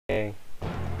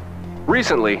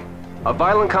Recently, a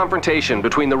violent confrontation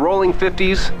between the Rolling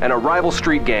 50s and a rival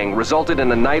street gang resulted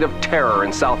in a night of terror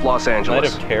in South Los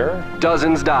Angeles. Night of terror?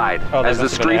 Dozens died as the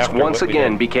streets once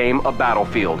again became a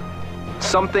battlefield.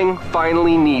 Something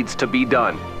finally needs to be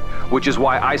done, which is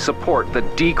why I support the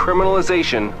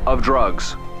decriminalization of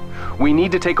drugs. We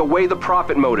need to take away the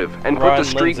profit motive and put the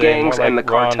street gangs and the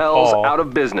cartels out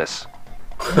of business.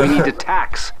 We need to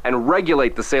tax and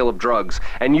regulate the sale of drugs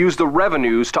and use the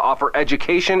revenues to offer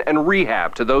education and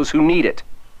rehab to those who need it.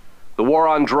 The war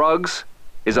on drugs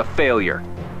is a failure.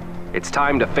 It's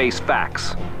time to face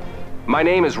facts. My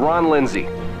name is Ron Lindsay,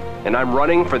 and I'm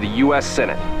running for the U.S.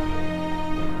 Senate.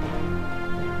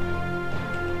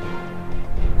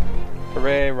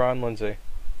 Hooray, Ron Lindsay.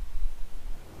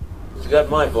 You got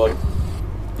my vote.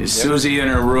 Is Susie in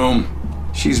her room?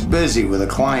 She's busy with a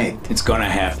client. It's gonna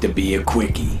have to be a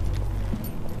quickie.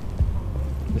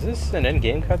 Is this an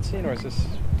in-game cutscene or is this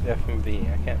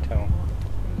FMV? I can't tell.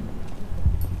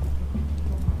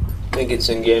 I think it's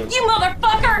in-game. You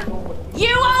motherfucker!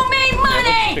 You owe me money!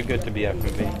 Yeah, it's too good to be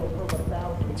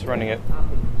FMV. It's running at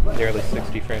nearly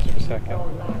 60 frames per second.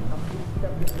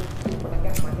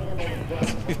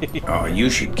 Oh, you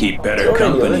should keep better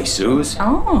company, Suze.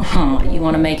 Oh, you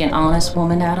want to make an honest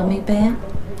woman out of me, Ben?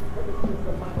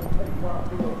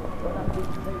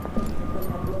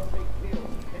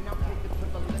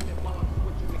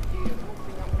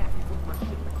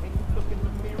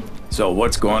 So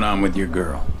what's going on with your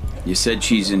girl? You said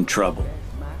she's in trouble.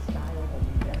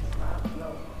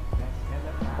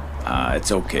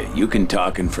 It's okay. You can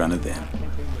talk in front of them.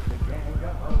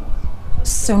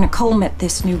 So Nicole met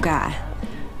this new guy,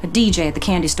 a DJ at the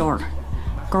candy store.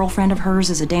 Girlfriend of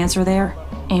hers is a dancer there.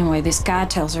 Anyway, this guy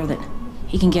tells her that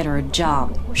he can get her a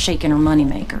job shaking her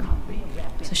moneymaker.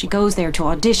 So she goes there to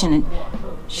audition and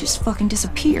she just fucking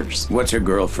disappears. What's her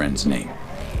girlfriend's name?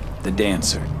 The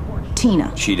dancer.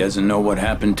 Tina. She doesn't know what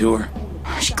happened to her?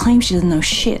 She claims she doesn't know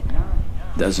shit.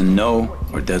 Doesn't know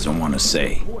or doesn't want to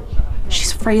say?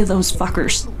 She's afraid of those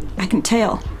fuckers. I can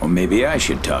tell. Or maybe I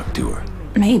should talk to her.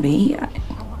 Maybe.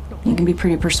 You can be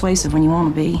pretty persuasive when you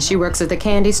want to be. She works at the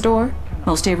candy store?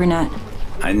 Most every night.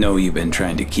 I know you've been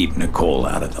trying to keep Nicole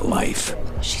out of the life.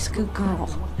 She's a good girl.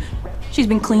 She's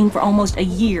been clean for almost a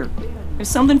year. If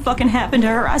something fucking happened to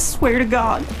her, I swear to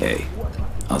God. Hey,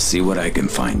 I'll see what I can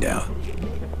find out.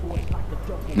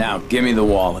 Now, give me the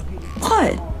wallet.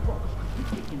 What?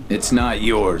 It's not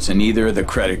yours, and neither are the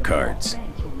credit cards.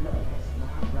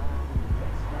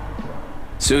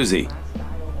 Susie.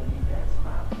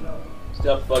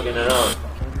 Stop fucking around.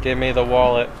 Give me the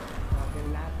wallet.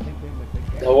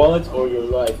 The wallet or your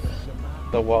life?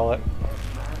 The wallet.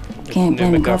 Can't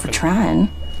blame a girl for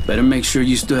trying. Better make sure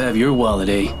you still have your wallet,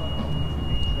 eh?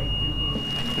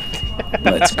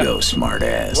 Let's go,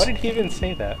 smartass. Why did he even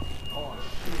say that?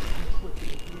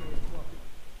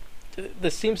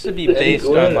 This seems to be based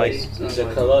on, like, He's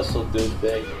a colossal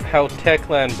douchebag. how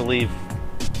Techland believe,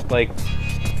 like,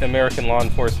 American law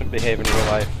enforcement behave in real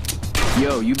life.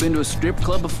 Yo, you been to a strip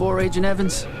club before, Agent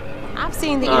Evans? I've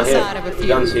seen the inside of a few.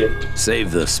 Guns here.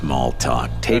 Save the small talk.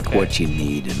 Take what you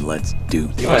need and let's do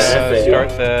You want this. to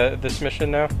start this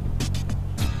mission now?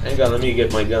 Hang on, let me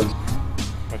get my guns.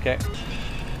 Okay.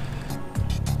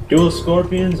 Dual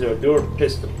Scorpions or dual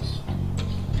pistols?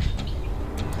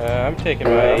 I'm taking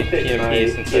my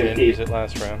PMP since I didn't use it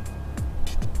last round.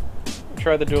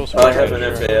 Try the dual scope. I have an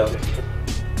FAL.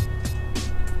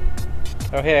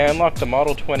 Oh hey, I unlocked the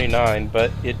Model 29,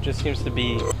 but it just seems to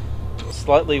be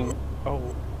slightly...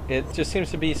 it just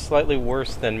seems to be slightly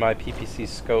worse than my PPC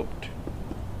scoped.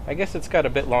 I guess it's got a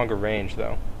bit longer range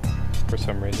though. For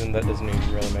some reason, that doesn't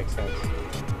even really make sense.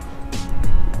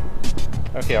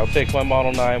 Okay, I'll take one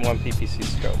Model 9, one PPC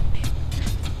scoped.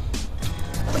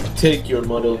 Take your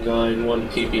Model 9, one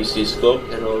PPC scope,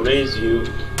 and I'll raise you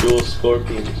dual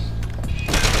Scorpions.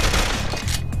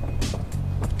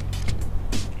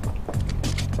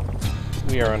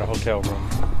 We are in a hotel room.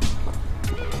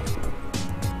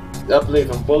 Stop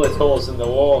leaving bullet holes in the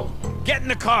wall. Get in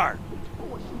the car!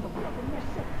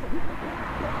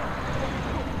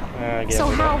 So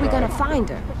how are we gonna find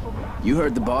her? You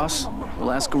heard the boss.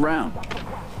 We'll ask around.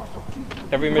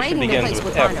 Every mission begins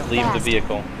with F, leave the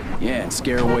vehicle. Yeah, and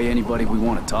scare away anybody we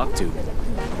want to talk to.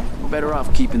 We're better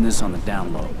off keeping this on the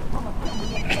down low.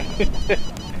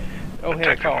 Oh, hey,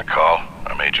 Detective McCall.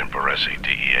 I'm Agent Baresi,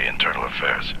 DEA Internal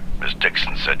Affairs. Ms.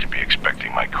 Dixon said you'd be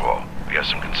expecting my call. We have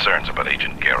some concerns about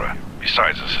Agent Guerra.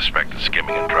 Besides the suspected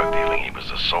skimming and drug dealing, he was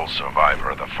the sole survivor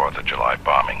of the 4th of July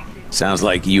bombing. Sounds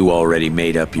like you already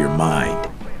made up your mind.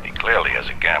 He clearly has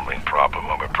a gambling problem,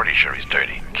 and we're pretty sure he's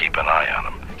dirty. Keep an eye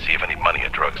on him. See if any money or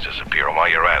drugs disappear, and while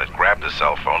you're at it, grab the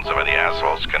cell phones of any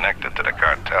assholes connected to the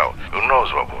cartel. Who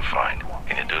knows what we'll find?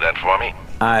 Can you do that for me?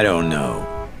 I don't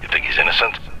know. You think he's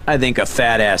innocent? I think a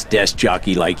fat-ass desk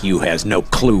jockey like you has no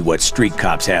clue what street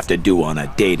cops have to do on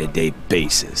a day-to-day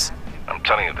basis. I'm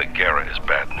telling you that Guerra is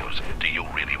bad news. Do you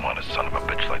really want a son of a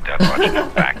bitch like that watching your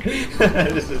back?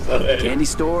 This is hilarious. Candy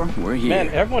store, we're here. Man,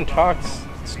 everyone talks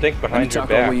stink behind your Let me talk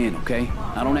back. our way in, okay?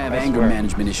 I don't have anger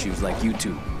management issues like you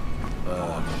two.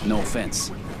 No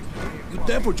offense. You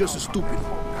deaf or just stupid?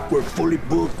 We're fully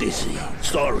booked, Dizzy.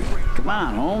 Sorry. Come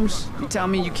on, Holmes. You tell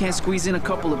me you can't squeeze in a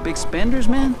couple of big spenders,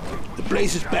 man? The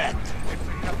place is packed.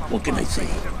 What can I say?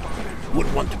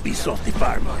 Wouldn't want to be softy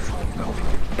farmers.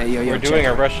 Hey, yo, We're doing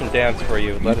a Russian dance for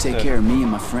you. You take care of me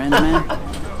and my friends, man,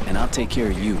 and I'll take care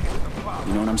of you.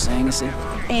 You know what I'm saying, Issy?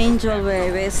 Angel,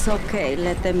 baby, it's okay.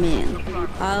 Let them in.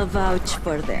 I'll vouch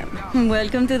for them.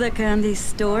 Welcome to the candy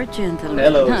store, gentlemen.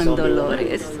 Hello, I'm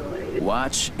Dolores.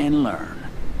 Watch and learn.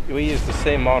 We use the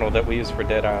same model that we use for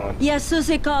Dead Island. Yes,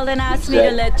 Susie called and asked me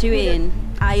to let you in.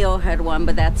 I owe her one,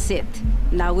 but that's it.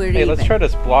 Now we're Hey, even. let's try to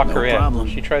block No her problem.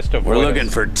 in. She tries to avoid We're looking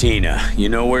us. for Tina. You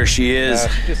know where she is?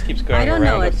 She just keeps going I don't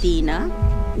around know, us.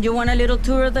 Athena. You want a little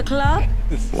tour of the club?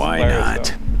 This is Why hilarious, not?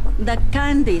 though. The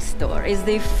Candy Store is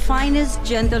the finest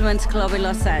gentleman's club in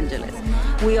Los Angeles.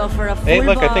 We offer a full Hey,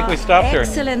 look, I bar, think we stopped her.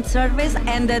 excellent service,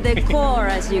 and the decor,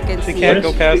 as you can She see, can't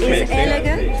go past me. is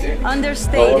elegant,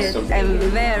 understated, Awesome. and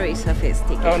very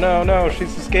sophisticated. Oh no, no,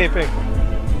 she's escaping.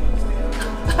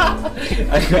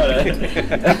 I got it.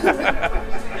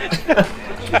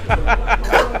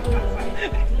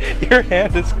 Your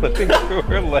hand is clipping through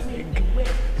her leg.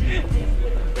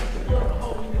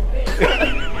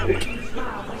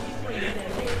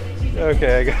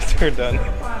 Okay, I guess we're done.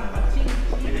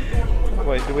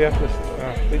 Wait, do we have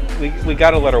to? We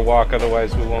gotta let her walk,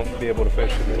 otherwise we won't be able to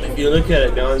finish the mission. If you look at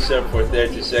it non-stop for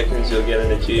 30 seconds, you'll get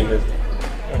an achievement.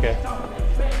 Okay.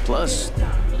 Plus,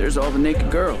 there's all the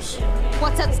naked girls.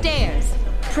 What's upstairs?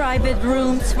 Private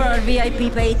rooms for our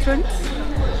VIP patrons.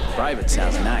 Private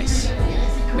sounds nice.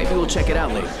 Maybe we'll check it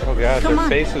out later. Oh god, Come their on,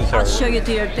 faces I'll are. show you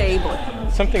to your table.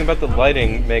 Something about the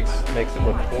lighting makes it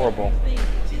look horrible.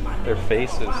 Their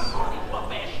faces,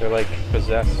 they're like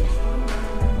possessed.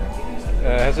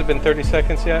 Has it been 30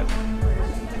 seconds yet?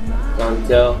 Can't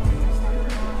tell.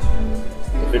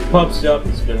 If it pops up,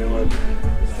 it's gonna work.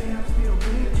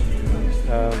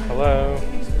 Hello? Hello?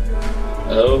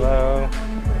 Hello?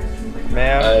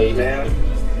 Ma'am?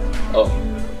 Oh.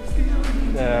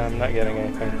 I'm not getting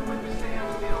anything.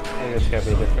 Maybe it's gotta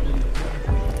be different.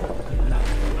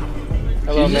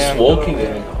 Hello, She's just ma'am. walking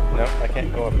in. No, I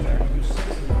can't go up there.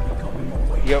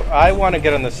 Yo, I want to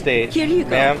get on the stage. Here you go.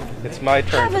 Ma'am, it's my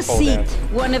turn Have to a pole seat. dance.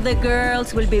 One of the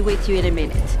girls will be with you in a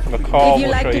minute. McCall If you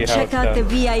will like show to you how check it's out the done.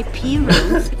 VIP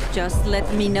rooms, just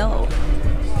let me know.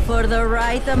 For the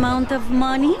right amount of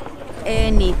money,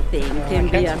 anything can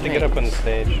I be can't seem to get up on the arranged.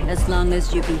 stage. As long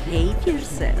as you behave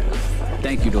yourself.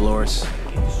 Thank you, Dolores.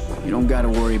 You don't gotta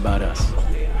worry about us.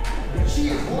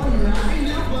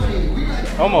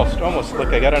 Almost. Look,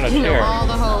 I got on a You know chair. all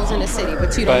the holes in the city,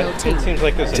 but you don't know But Tina. it seems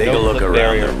like there's a Take a look no-flip around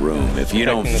barrier the room. If you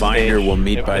don't protecting the find her, stage. we'll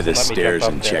meet It by the doesn't let me stairs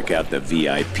jump and up there. check out the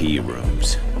VIP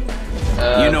rooms.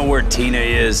 You know where Tina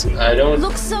is? I don't.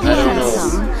 Look so I don't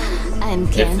handsome. know I'm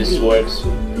if Candy. this works.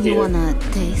 You here. wanna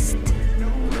taste?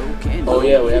 Oh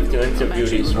yeah, we have to interview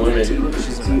these women.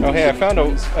 Oh hey, I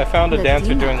found a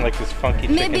dancer doing like this funky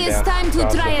chicken Maybe it's dance. time to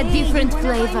Awesome. try a different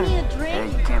flavor.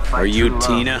 Are you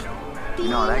Tina? You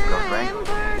know how that goes,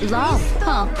 right? Love,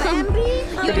 huh?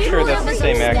 Pretty sure that's the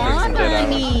same actress in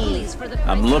Dead Island.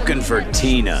 I'm looking for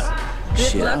Tina.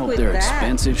 Shit, I luck hope with they're that.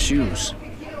 expensive shoes.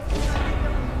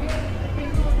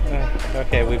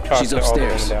 Okay, we've talked She's to all the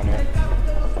women upstairs. down here.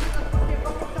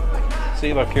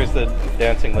 See, look, here's the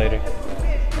dancing lady.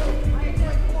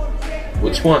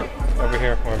 Which one? Over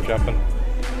here, where I'm jumping.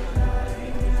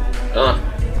 Ah,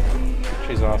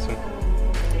 She's awesome.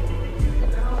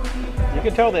 You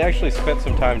can tell they actually spent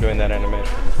some time doing that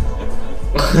animation.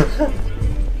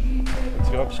 Let's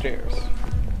go upstairs.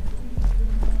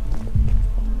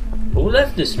 who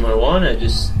left this marijuana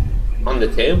just on the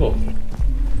table?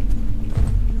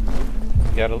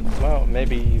 Well,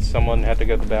 maybe someone had to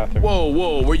go to the bathroom.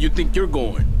 Whoa, where you think you're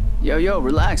going? Yo,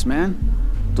 relax, man.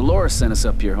 Dolores sent us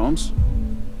up here, Holmes.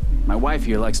 My wife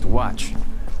here likes to watch.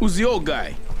 Who's the old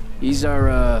guy? He's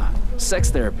our, sex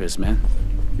therapist, man.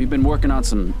 We've been working on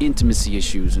some intimacy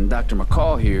issues, and Dr.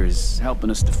 McCall here is helping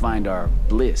us to find our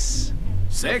bliss.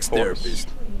 Sex therapist.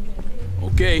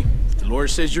 Okay,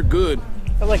 Dolores says you're good.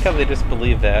 I like how they just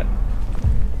believe that.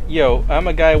 Yo, I'm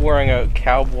a guy wearing a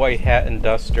cowboy hat and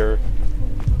duster,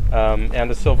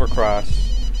 and a silver cross,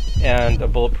 and a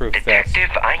bulletproof vest.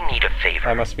 Detective, I need a favor.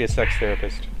 I must be a sex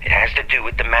therapist. It has to do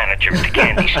with the manager of the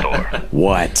candy store.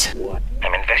 What?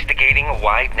 I'm investigating a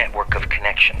wide network of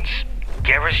connections.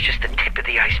 Guerra's just the tip of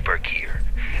the iceberg here.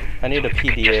 I need a If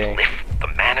you could just PDA. lift the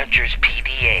manager's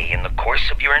PDA in the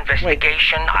course of your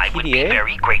investigation, I would be PDA?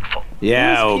 very grateful.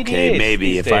 Yeah, Who's okay, PDAs maybe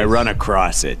these if I days? run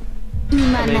across it.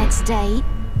 My next date.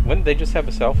 Wouldn't they just have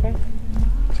a cell phone?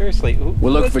 Seriously,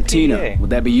 We're looking who's for PDA? Tina. Would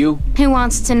that be you? Who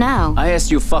wants to know? I asked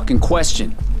you a fucking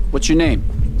question. What's your name?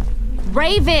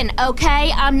 Raven,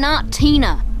 okay? I'm not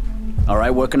Tina. All right,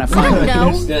 where can I I find don't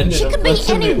her? know. She could be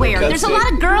anywhere. There's a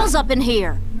lot of girls up in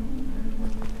here.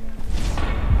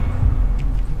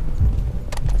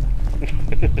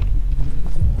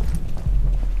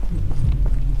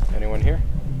 Anyone here?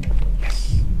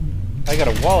 Yes. I got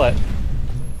a wallet.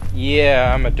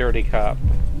 Yeah, I'm a dirty cop.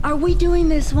 Are we doing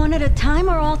this one at a time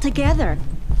or all together?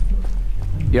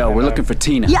 Yo, we're looking for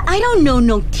Tina. Yeah, I don't know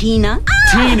no Tina.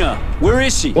 Tina! Where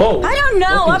is she? Whoa. I don't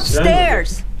know. Fucking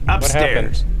Upstairs.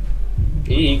 Upstairs.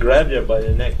 He grabbed her by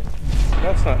the neck.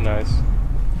 That's not nice.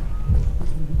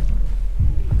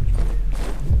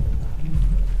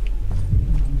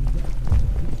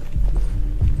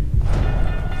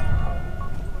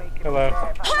 Hello.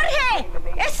 Jorge!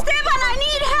 Esteban, I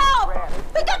need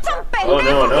help! We got some Oh, no,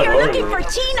 pendejo not here looking Jorge.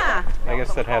 for Tina! I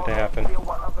guess that had to happen.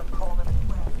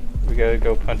 We gotta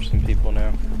go punch some people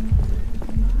now.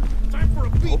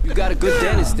 Hope you got a good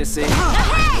dentist, they say.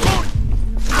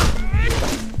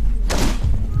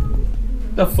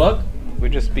 The fuck? We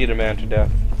just beat a man to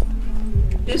death.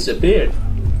 Disappeared.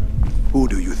 Who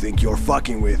do you think you're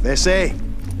fucking with, S.A.?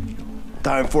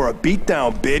 Time for a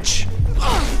beatdown, bitch.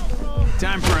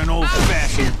 Time for an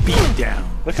old-fashioned beatdown.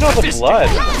 Look at all the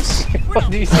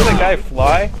blood. Do you see the guy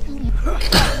fly?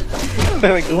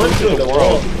 They like He went flew through the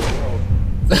wall.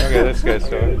 Okay, this guy's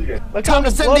doing. Look Time at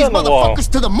to the send blood these on the wall. motherfuckers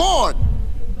to the morgue.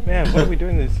 Man, what are we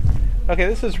doing this? Okay,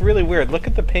 this is really weird. Look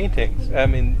at the paintings. I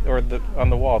mean, or the on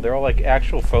the wall. They're all like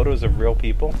actual photos of real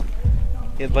people.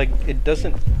 It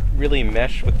doesn't really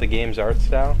mesh with the game's art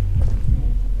style.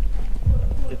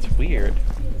 It's weird.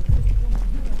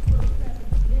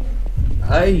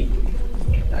 I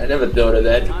never thought of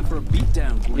that. Time for a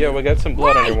beatdown. Yeah, we got some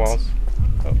blood on your walls.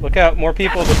 Oh, look out, more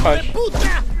people to punch.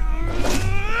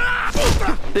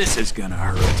 This is gonna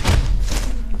hurt.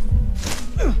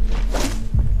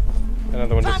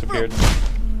 Another one disappeared.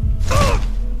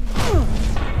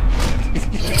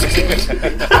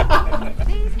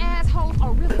 These assholes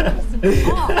are really pissing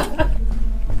me off.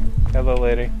 Hello,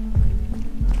 lady.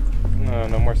 No,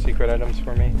 no more secret items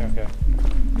for me? Okay.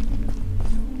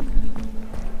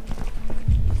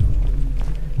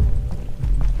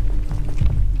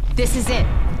 This is it.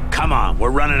 Come on, we're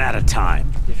running out of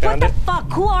time. You What found the it?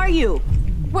 fuck? Who are you?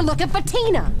 We're looking for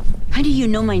Tina. How do you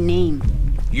know my name?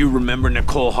 You remember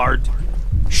Nicole Hart?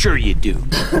 Sure you do.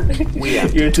 We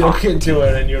have You're to talk. talking to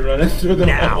her and you're running through the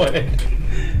Now. hallway.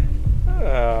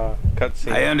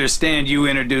 Cutscene. I understand you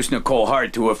introduced Nicole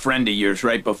Hart to a friend of yours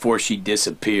right before she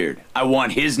disappeared. I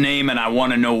want his name and I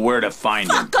want to know where to find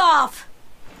him. Fuck off!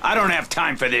 I don't have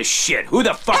time for this shit. Who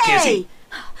the fuck is he?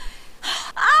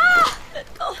 Ah!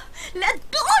 Let go!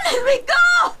 Let go! Let me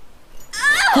go!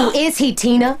 Ah! Who is he,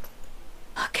 Tina?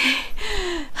 Okay,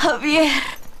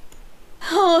 Javier.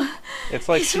 Oh, It's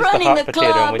like he's she's the running hot the potato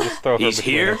and we club. just throw her He's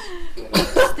between here?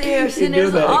 us. upstairs You in do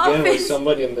his that again with office.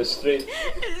 somebody in the street.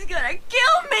 He's gonna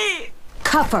kill me.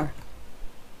 Cuff her.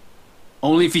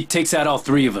 Only if he takes out all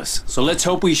three of us. So let's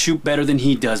hope we shoot better than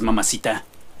he does, mamacita.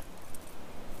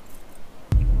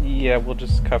 Yeah, we'll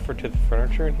just cuff her to the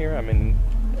furniture in here. I mean,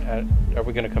 are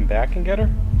we gonna come back and get her?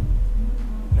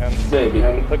 Maybe.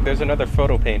 Look, there's another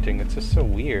photo painting. It's just so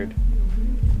weird.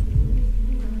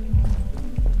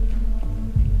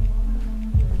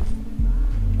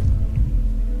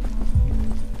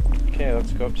 Okay,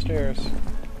 let's go upstairs.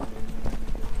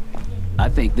 I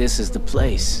think this is the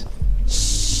place.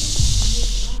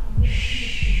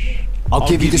 I'll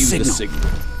give you the signal.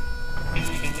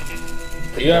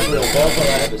 Do you have a revolver?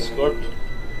 I have a scorpion.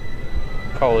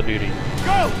 Call of Duty.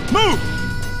 Go! Move!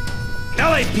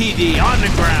 LAPD on the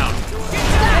ground.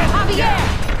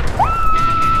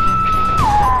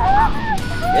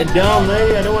 Get down,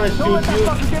 lady. I don't want to shoot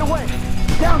you. Get away!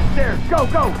 Downstairs! Go,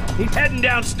 go! He's heading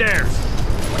downstairs.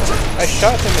 I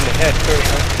shot him in the head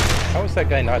first. How was that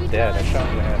guy not dead? I shot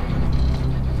him in the head.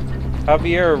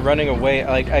 Javier running away.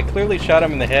 Like, I clearly shot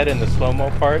him in the head in the slow-mo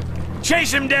part.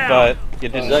 Chase him down! But you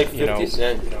didn't, It's like you know, 50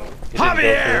 Cent. you didn't go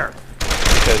Javier! through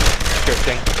because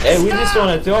scripting. Hey, we just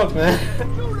want to talk, man.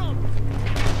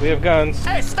 We have guns.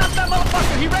 Hey, stop that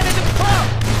motherfucker! He ran into the club!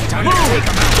 Time to take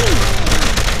him out.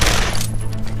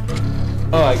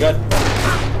 Oh, I got.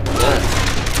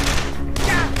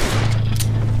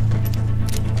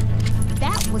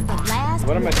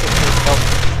 What am I supposed to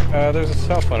do? Oh, there's a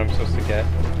cell phone I'm supposed to get.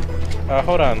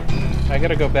 Hold on. I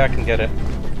gotta go back and get it.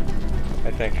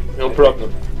 I think. No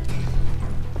problem.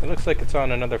 It looks like it's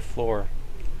on another floor.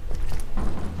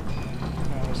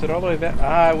 Was it all the way back?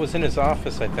 Ah, it was in his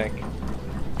office, I think.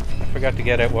 I forgot to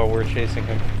get it while we were chasing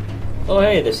him. Oh,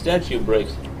 hey, the statue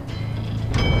breaks.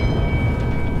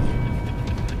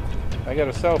 I got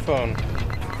a cell phone.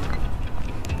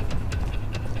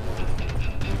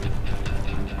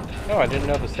 Oh, I didn't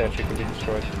know the statue could be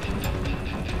destroyed.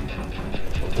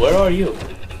 Where are you?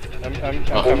 I'm coming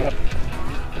up.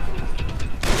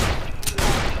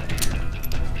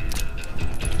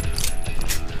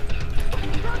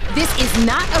 This is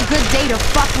not a good day to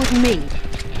fuck with me.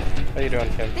 How you doing,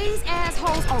 Kim? These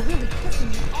assholes are really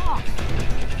pissing me off.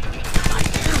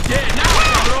 Yeah,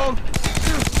 now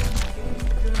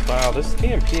Wow, this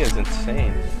TMP is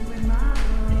insane.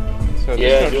 So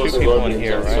yeah, there's no 2 people in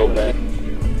here, right? So bad.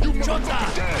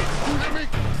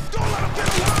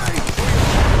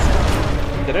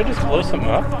 Did I just blow something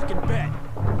up?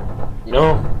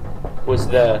 No. Was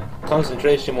the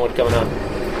concentration mode coming on?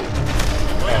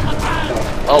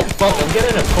 Oh fuck, I'm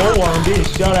getting a cold while I'm being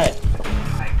shot at.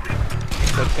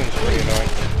 That seems pretty annoying.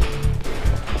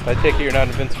 I take it you're not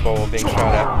invincible while being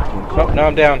shot at. Oh, now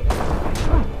I'm down.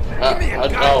 Oh,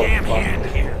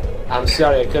 fuck. I'm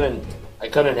sorry, I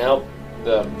couldn't help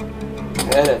the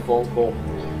phone call.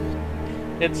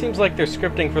 It seems like their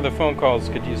scripting for the phone calls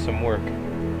could use some work.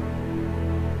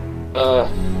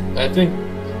 I think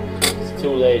it's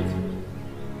too late.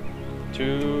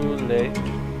 Too late.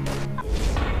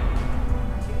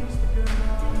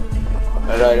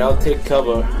 Alright, I'll take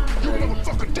cover. You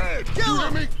motherfucker dead! Kill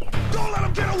him! Don't let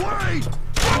him get away!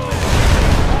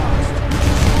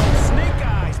 Snake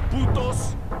eyes,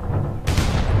 putos!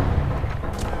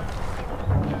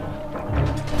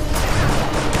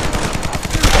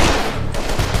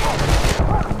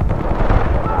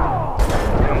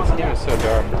 Man, this game is so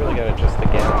dark. We really gotta adjust the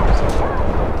game or something.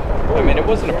 I mean, it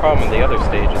wasn't a problem in the other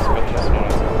stages, but in this one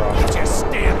it's a problem. Just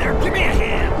stand there, give me a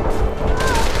hand!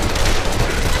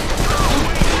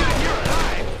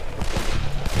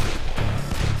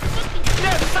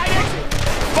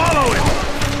 Follow him!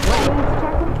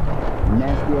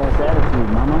 Nasty ass attitude,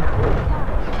 mama.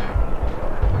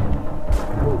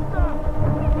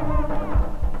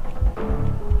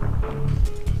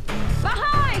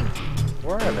 Behind!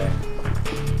 Where are they?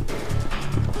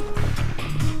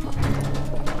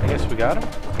 I guess we got them?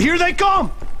 Here they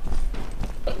come!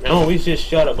 No, we just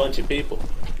shot a bunch of people.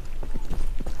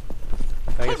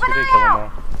 I guess we did kill them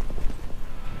all.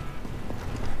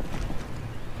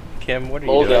 Kim, what are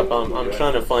you doing? Hold up, I'm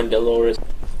trying to find Dolores.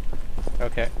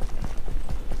 Okay.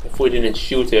 If we didn't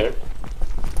shoot her.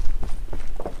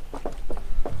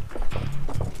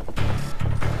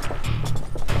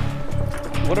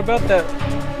 What about that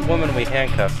woman we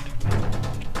handcuffed?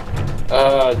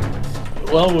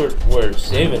 Well, we're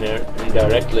saving her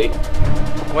indirectly.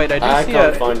 Wait, I do see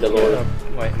can't find Dolores.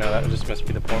 Wait, no, that just must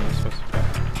be the point we're supposed to find.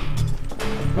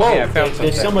 Whoa, Okay, I found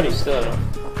there's something. somebody still.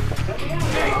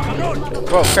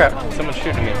 Whoa, crap! Someone's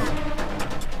shooting me.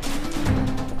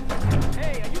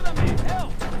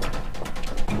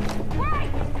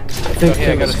 I think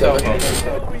I got a cell phone.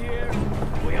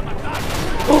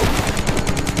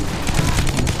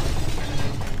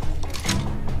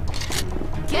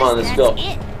 Come on, let's go.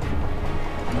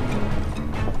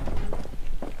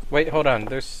 Wait, hold on.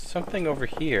 There's something over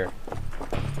here.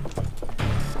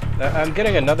 I'm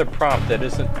getting another prompt that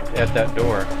isn't at that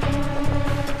door.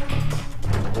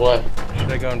 What?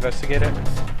 Should I go investigate it?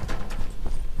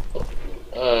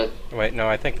 Wait, no,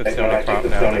 I think that's the only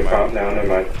prompt now. Never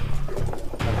mind.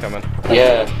 I'm coming.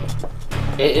 Yeah.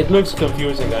 It looks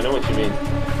confusing, I know what you mean.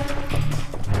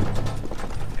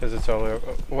 Because it's all over.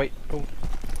 Oh, wait. Oh.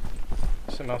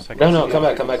 Something else I can No, see. come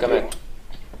back.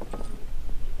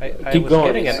 I Keep was going,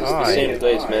 getting it's an the eye. same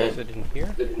place, man. Is it in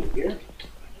here?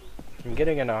 I'm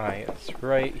getting an eye. It's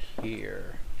right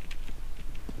here.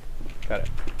 Got it.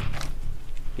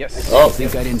 Yes. Oh,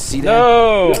 think I didn't see that?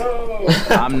 No!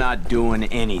 I'm not doing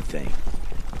anything.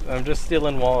 I'm just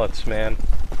stealing wallets, man.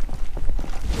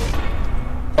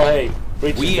 Oh, hey.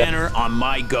 We enter on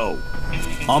my go.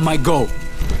 On my go.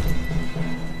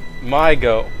 My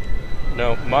go.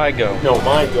 No, my go. No,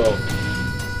 my go.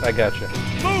 I got you.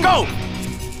 Go!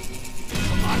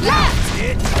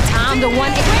 Left! Time to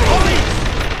one it.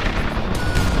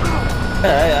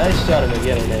 Yeah, I shot him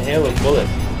again in the hail of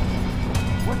bullets.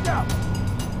 Watch out!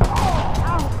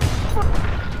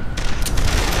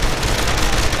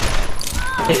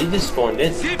 Hey, he just spawned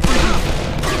in.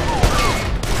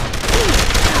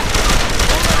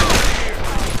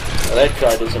 Well, that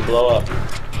car doesn't blow up.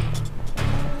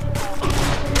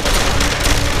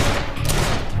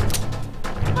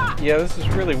 Yeah, this is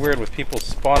really weird with people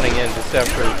spawning in just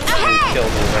after we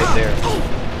killed her right there.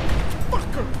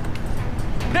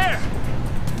 There!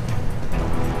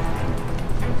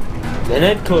 The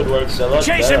net code works a lot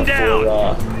better for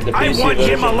the PC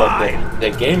version, but the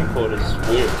game code is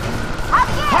weird.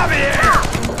 Javier!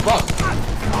 Fuck!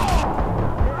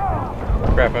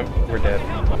 Crap, we're dead.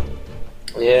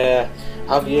 Yeah,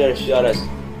 Javier shot us.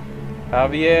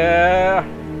 Javier!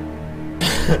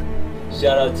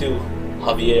 Shout out to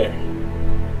Javier.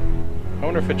 I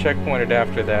wonder if it checkpointed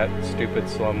after that stupid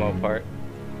slow-mo part.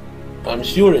 I'm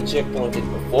sure it checkpointed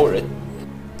before it.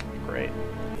 Great.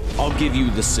 I'll give you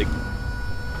the signal.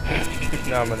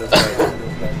 No, I'm gonna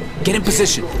die. Get in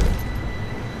position.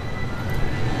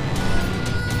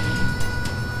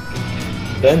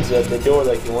 Ben's at the door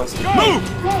like he wants to move.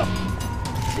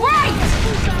 Wait!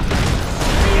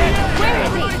 Where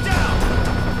is he?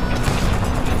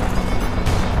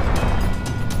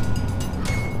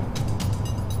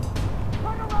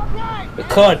 The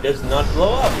car does not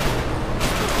blow up.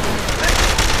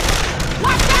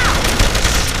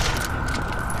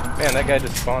 Man, that guy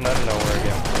just spawned out of nowhere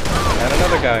again. And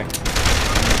another guy.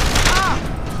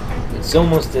 It's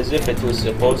almost as if it was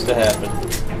supposed to happen.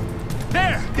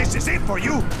 There! This is it for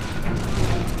you!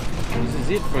 This is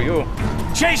it for you.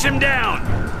 Chase him down!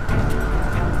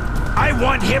 I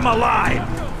want him alive!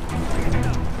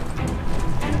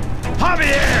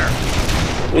 Javier!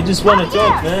 We just want to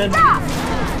talk, man.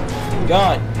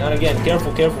 God, not again.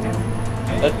 Careful, careful.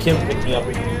 Let Kim pick me up.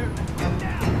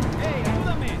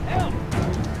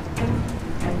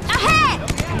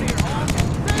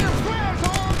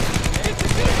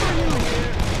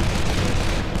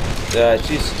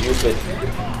 She's stupid.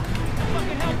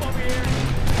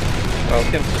 Oh,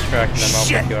 Kim's distracting him. I'll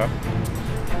pick you up.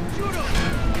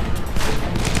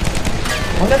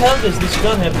 Why the hell does this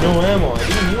gun have no ammo? I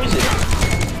didn't use it.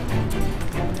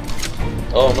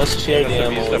 Oh, must share the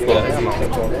ammo.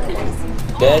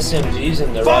 The SMGs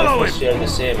and the rifles share the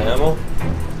same ammo?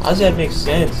 How does that make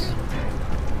sense?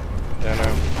 Don't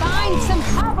know. Find some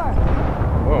cover!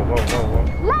 Whoa, whoa, whoa,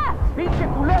 whoa. Left! Pinche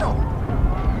culero!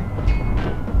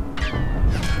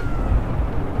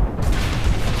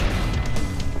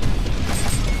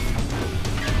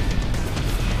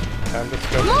 Time to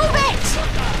scope. Move it!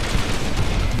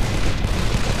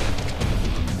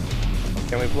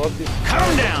 Can we blow up these?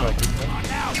 Calm down!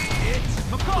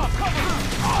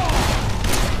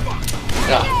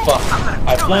 Ah, fuck. I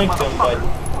flanked him, but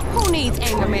Who needs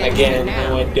anger management again, now?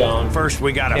 he went down. First,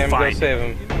 we gotta Cam, go find save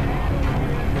him.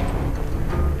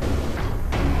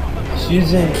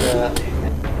 She's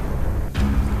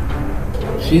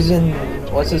in,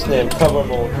 what's his name, cover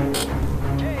mode.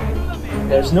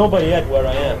 There's nobody yet where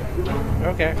I am.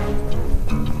 Okay.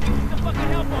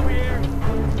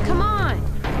 Come on!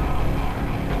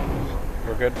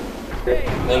 We're good.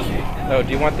 Thank you. Oh, do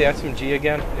you want the SMG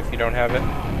again, if you don't have it?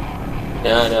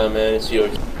 No, man, it's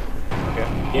yours. Okay.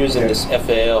 Using this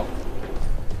FAL.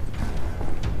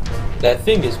 That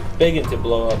thing is begging to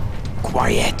blow up.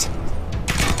 Quiet.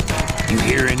 You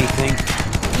hear anything?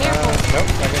 Nope,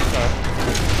 I guess not.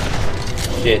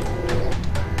 Shit.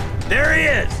 There he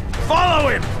is! Follow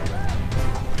him!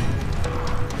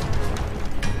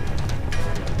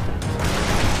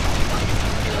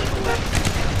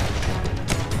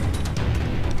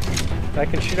 I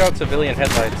can shoot out civilian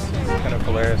headlights. It's kind of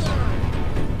hilarious.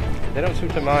 They don't seem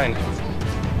to mind.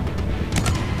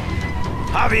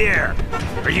 Javier!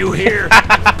 Are you here?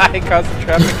 I caused a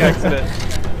traffic accident.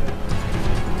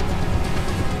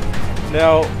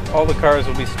 Now, all the cars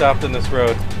will be stopped in this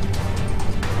road.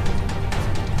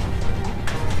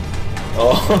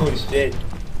 Oh, shit.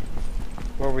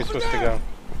 Where are we supposed to go?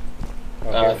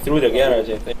 Through the garage,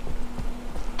 I think.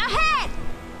 Ahead!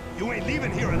 You ain't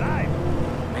leaving here alive.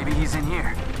 Maybe he's in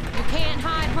here. You can't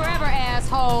hide forever,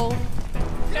 asshole.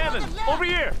 Evan, over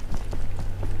here!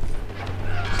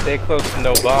 Stay close to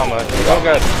Obama. Oh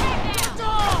god.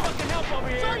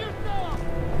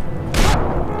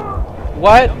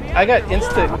 What? I got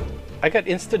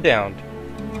insta downed.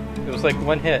 It was like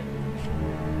one hit.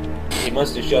 He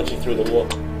must have shot you through the wall.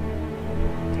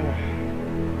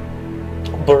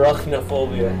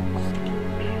 Barachnophobia.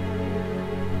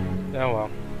 Oh well.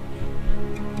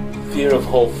 Fear of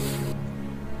hope.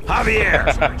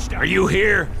 Javier! Are you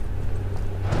here?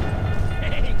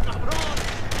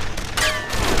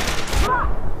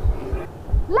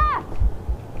 Left!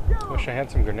 Wish I had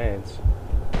some grenades.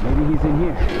 Maybe he's in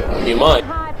here. You might.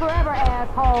 Hide forever,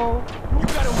 asshole. You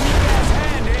got a weak ass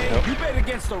hand, eh? Nope. You bet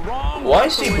against the wrong. Why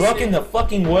is she blocking the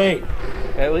fucking way?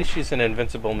 At least she's an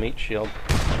invincible meat shield.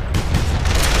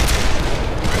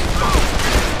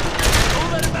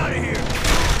 Don't let him out of here.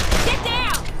 Get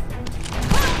down!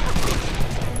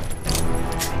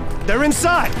 They're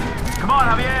inside! Come on,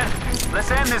 Javier.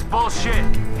 Let's end this bullshit.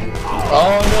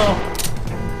 Oh no.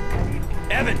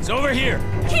 Evans, over here.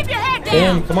 Keep your head no. down!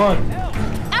 Damn, come on.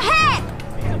 Ahead!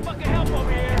 Need some fucking help over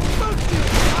here.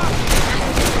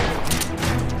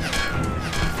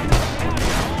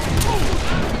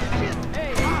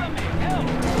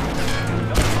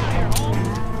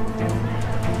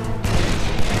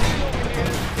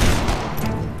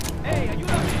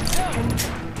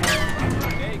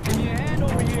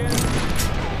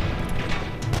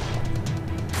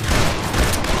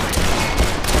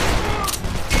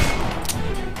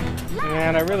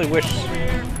 Man, I really wish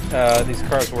these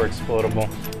cars were explodable.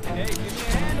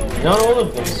 Not all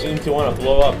of them seem to want to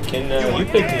blow up. Can you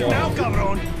pick me up?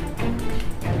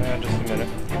 Just a minute.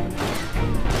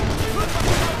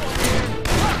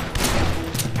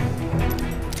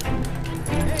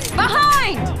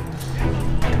 Behind!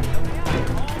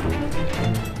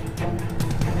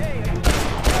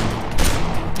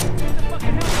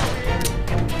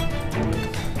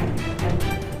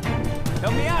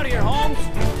 Help me out here, Holmes.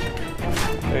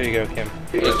 There you go, Kim.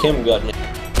 Hey, Kim got me.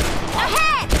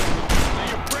 Ahead!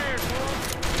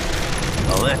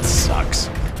 Oh, that sucks.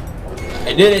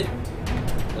 I did it.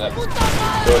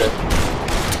 Sort of.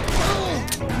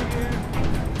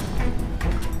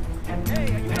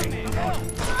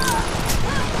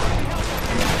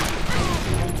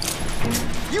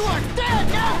 You are dead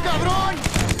now, cabron!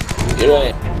 You're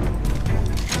right.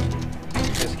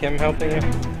 Is Kim helping you?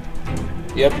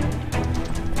 Yep.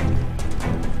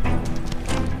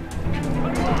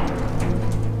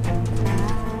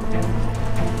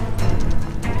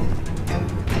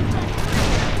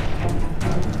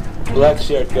 Black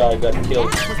shirt guy got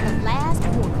killed. That was the last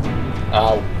one.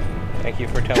 Ow. Thank you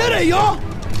for telling Get us. it, y'all!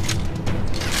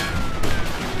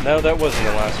 No, that wasn't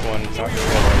the last one. Not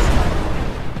really.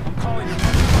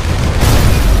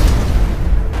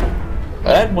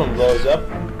 That one blows up.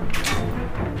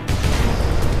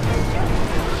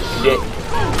 Shit.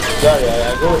 Sorry,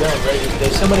 I go down, right?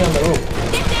 There's somebody on the roof.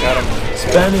 Got him.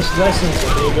 Spanish lessons,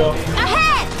 amigo. Ahead!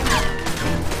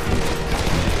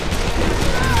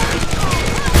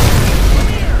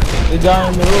 The guy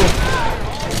on the roof.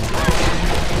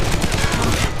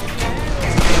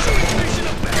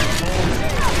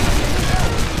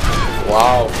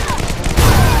 Wow.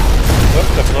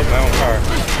 Whoops, I blew up my own car.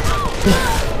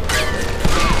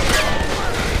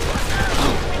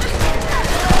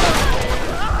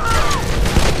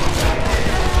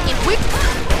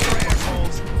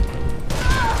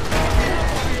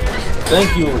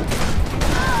 Thank you.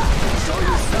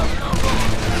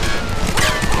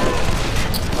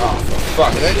 Oh, for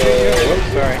fuck's sake.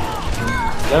 Sorry.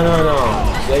 No.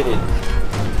 They did. I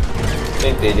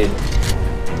think they did.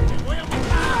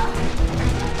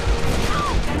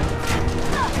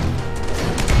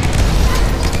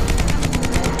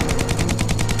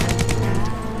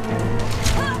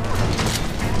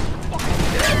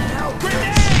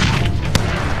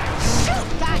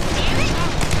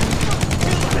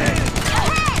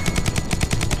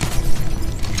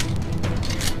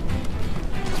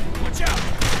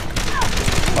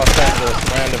 Los Angeles,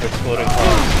 land of exploding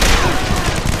cars.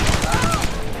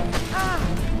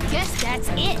 Guess that's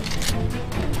it.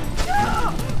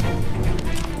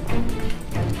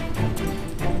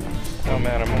 Oh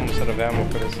man, I'm almost out of ammo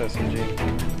for this SMG.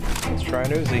 Let's try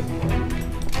an Uzi.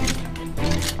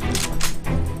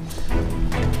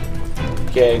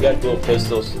 Okay, I got dual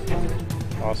pistols.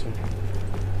 Awesome.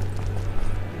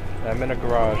 I'm in a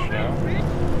garage now.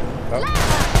 Oh.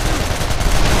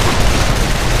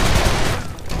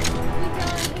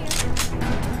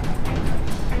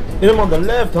 Hit him on the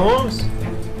left, Holmes.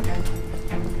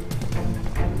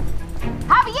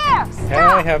 Javier!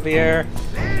 Hey, Javier.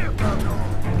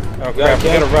 Oh crap, we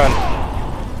gotta run.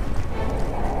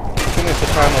 Finish the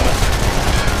time limit.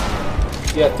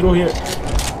 Yeah, through here.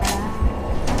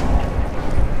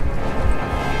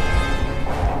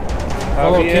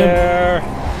 Javier!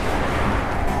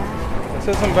 It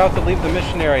says I'm about to leave the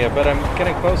mission area, but I'm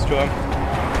getting close to him.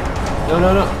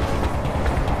 No.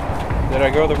 Did I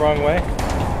go the wrong way?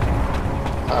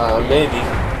 Maybe.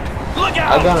 Look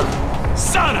out! I got him.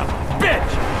 Son of a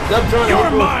bitch! Stop trying to You're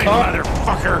open mine, the top.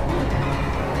 motherfucker!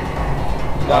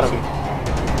 Got him.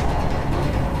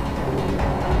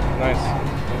 Nice.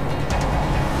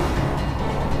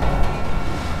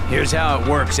 Here's how it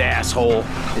works, asshole.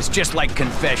 It's just like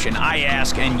confession. I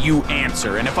ask and you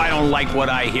answer, and if I don't like what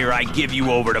I hear, I give you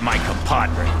over to my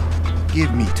compadre.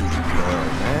 Give me to the girl,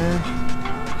 man.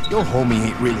 Your homie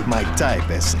ain't really my type,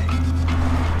 S.A.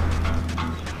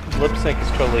 Lip sync is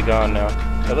totally gone now.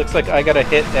 It looks like I gotta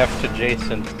hit F to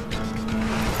Jason.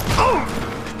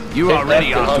 You're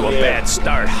already off to a bad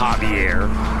start, Javier.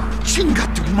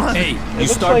 Chinga tu madre. Hey, you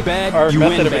looks start like bad, our you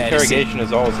method win of bad. interrogation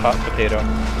is always hot potato.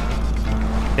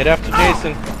 Hit after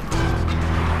Jason.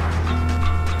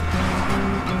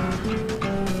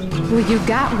 Well, you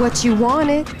got what you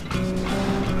wanted.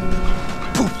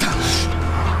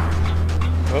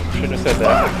 Oh, shouldn't have said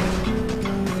that.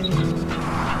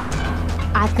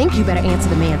 I think you better answer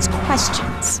the man's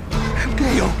questions.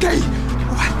 Okay.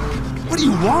 What do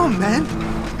you want, man?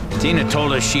 Tina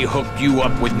told us she hooked you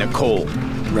up with Nicole.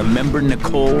 Remember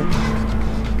Nicole?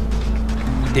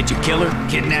 Did you kill her,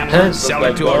 kidnap her, sell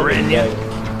her to Arenya?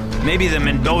 Maybe the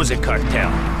Mendoza cartel.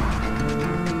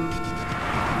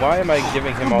 Why am I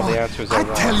giving him all the answers I want?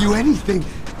 I'd tell you anything.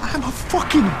 I'm a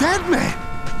fucking dead man.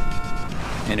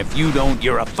 And if you don't,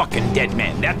 you're a fucking dead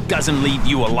man. That doesn't leave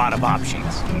you a lot of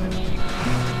options.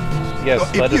 Yes,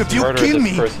 let us murder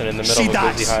this person in the middle of a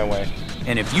dies. busy highway.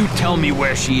 And if you tell me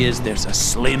where she is, there's a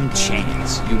slim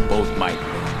chance you both might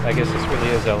live. I guess this really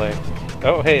is LA.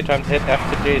 Oh, hey, time to hit F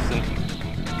to Jason.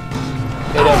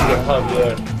 Hit after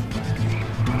Javier.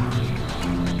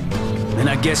 Then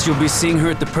I guess you'll be seeing her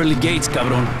at the pearly gates,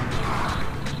 cabron.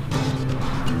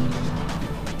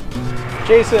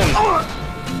 Jason!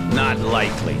 Not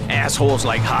likely. Assholes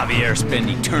like Javier spend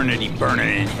eternity burning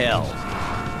in hell.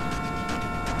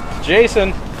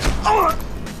 Jason!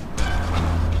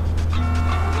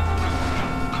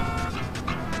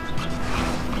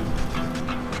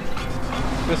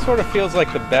 This sort of feels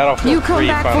like the Battlefield You come 3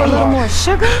 back for final a little boss. more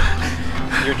sugar?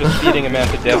 You're just beating a man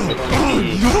to death with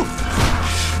PPE.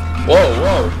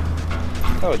 Whoa.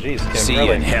 Oh, jeez, Kim, See really?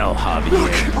 you in hell,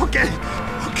 Javier. Okay.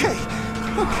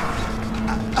 Look,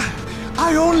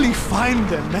 I only find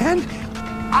them, man.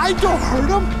 I don't hurt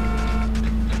them.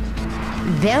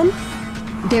 Them?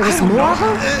 There was more of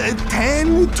her?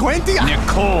 10, 20.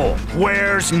 Nicole!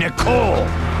 Where's Nicole?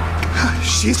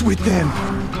 She's with them.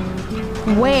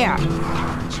 Where?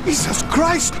 Jesus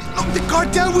Christ! Look, the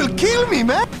cartel will kill me,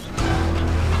 man.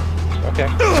 Okay.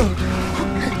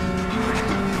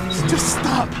 Just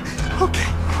stop. Okay.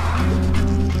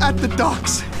 At the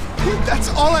docks. That's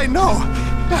all I know.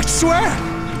 I swear.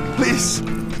 Please.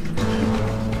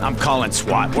 I'm calling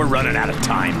SWAT. We're running out of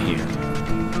time here.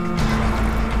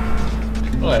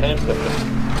 Oh, I handcuffed him.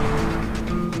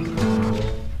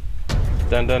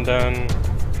 Dun dun dun.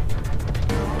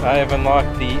 I have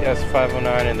unlocked the S509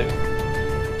 and the...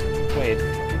 Wait.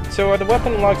 So are the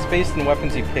weapon unlocks based on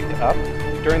weapons you picked up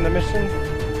during the mission?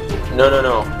 No.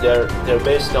 They're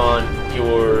based on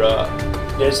your.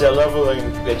 There's a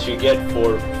leveling that you get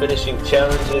for finishing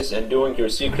challenges and doing your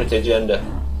secret agenda.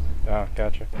 Oh,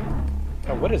 gotcha.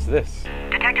 Oh, what is this?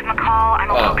 Detective McCall, I'm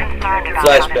a little concerned about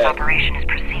how this operation is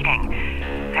proceeding.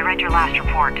 I read your last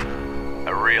report.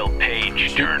 A real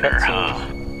page turner, huh?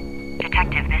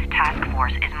 Detective, this task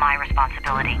force is my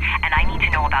responsibility, and I need to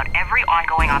know about every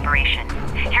ongoing operation.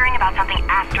 Hearing about something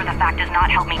after the fact does not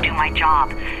help me do my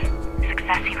job. The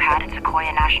success you had at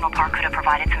Sequoia National Park could have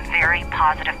provided some very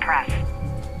positive press.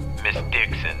 Miss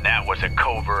Dixon, that was a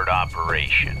covert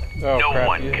operation. Oh, no crap.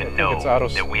 one can know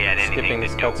that we had anything to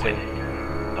do with it.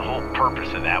 The whole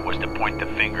purpose of that was to point the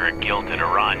finger at guilt at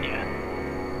Aranya.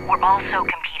 We're also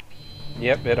competing.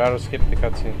 Yep, it auto-skipped the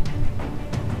cutscene.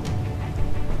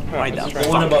 Why the strange.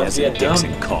 fuck hasn't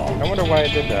Dixon called? I wonder why I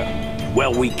did that.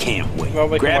 Well, we can't wait. Well,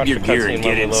 we can Grab watch your the gear cutscene and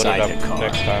when get we load it inside up the car.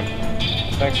 next time.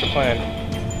 Thanks for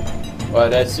playing. Well,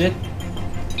 that's it.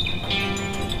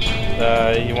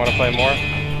 You want to play more?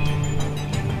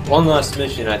 One last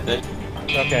mission, I think.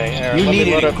 Okay, You let me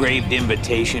need load an up. engraved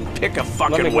invitation. Pick a Let me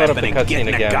fucking load up weapon the and get in cutscene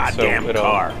the again, goddamn so it'll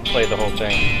car. play the whole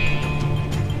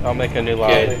thing. I'll make a new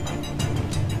lobby. Okay.